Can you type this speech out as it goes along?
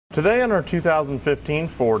Today on our 2015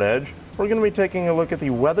 Ford Edge, we're going to be taking a look at the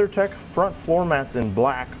WeatherTech Front Floor Mats in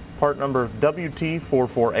black, part number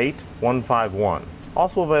WT448151.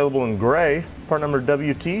 Also available in gray, part number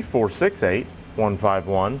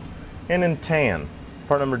WT468151, and in tan,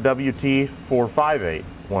 part number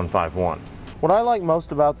WT458151. What I like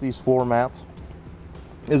most about these floor mats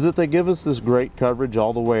is that they give us this great coverage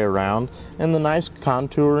all the way around and the nice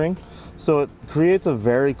contouring, so it creates a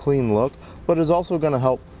very clean look, but is also going to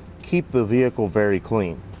help keep the vehicle very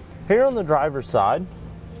clean. Here on the driver's side,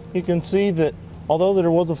 you can see that although there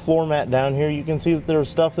was a floor mat down here, you can see that there was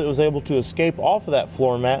stuff that was able to escape off of that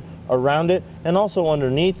floor mat, around it, and also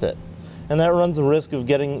underneath it. And that runs the risk of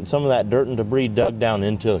getting some of that dirt and debris dug down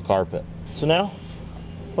into the carpet. So now,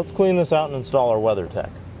 let's clean this out and install our WeatherTech.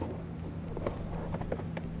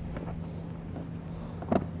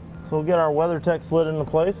 So we'll get our WeatherTech slid into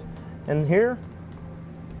place, and here,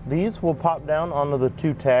 these will pop down onto the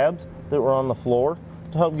two tabs that were on the floor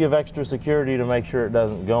to help give extra security to make sure it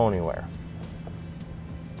doesn't go anywhere.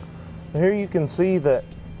 Here you can see that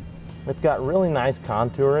it's got really nice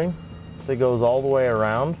contouring that goes all the way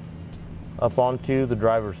around up onto the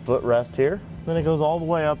driver's footrest here. Then it goes all the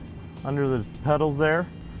way up under the pedals there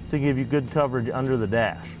to give you good coverage under the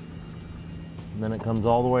dash. And then it comes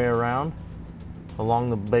all the way around along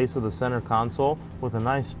the base of the center console with a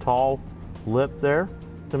nice tall lip there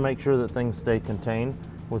to make sure that things stay contained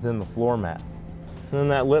within the floor mat. And then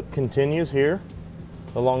that lip continues here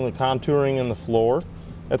along the contouring in the floor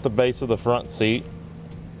at the base of the front seat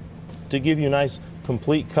to give you nice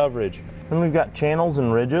complete coverage. Then we've got channels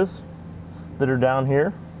and ridges that are down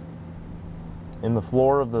here in the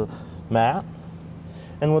floor of the mat.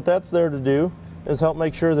 And what that's there to do is help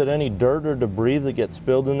make sure that any dirt or debris that gets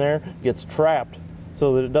spilled in there gets trapped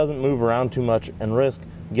so that it doesn't move around too much and risk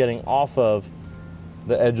getting off of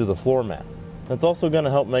the edge of the floor mat. That's also going to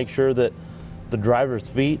help make sure that the driver's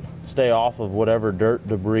feet stay off of whatever dirt,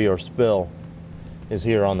 debris, or spill is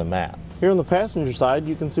here on the mat. Here on the passenger side,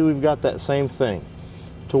 you can see we've got that same thing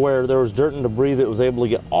to where there was dirt and debris that was able to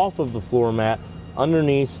get off of the floor mat,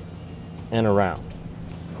 underneath, and around.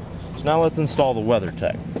 So now let's install the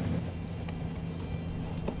WeatherTech.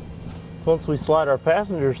 Once we slide our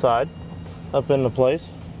passenger side up into place,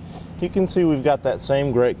 you can see we've got that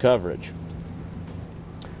same great coverage.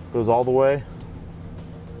 Goes all the way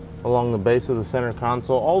along the base of the center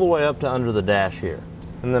console, all the way up to under the dash here.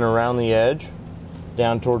 And then around the edge,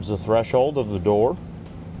 down towards the threshold of the door.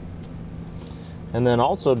 And then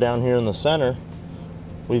also down here in the center,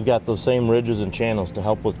 we've got those same ridges and channels to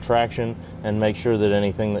help with traction and make sure that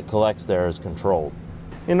anything that collects there is controlled.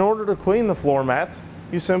 In order to clean the floor mats,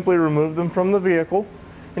 you simply remove them from the vehicle,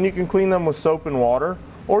 and you can clean them with soap and water,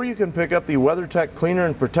 or you can pick up the WeatherTech Cleaner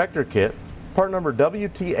and Protector Kit, part number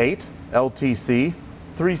WT8 LTC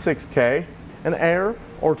 36K, and air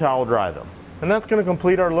or towel dry them. And that's going to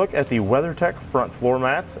complete our look at the WeatherTech Front Floor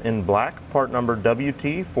Mats in black, part number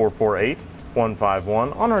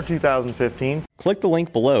WT448151 on our 2015. Click the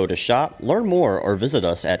link below to shop, learn more, or visit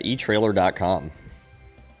us at etrailer.com.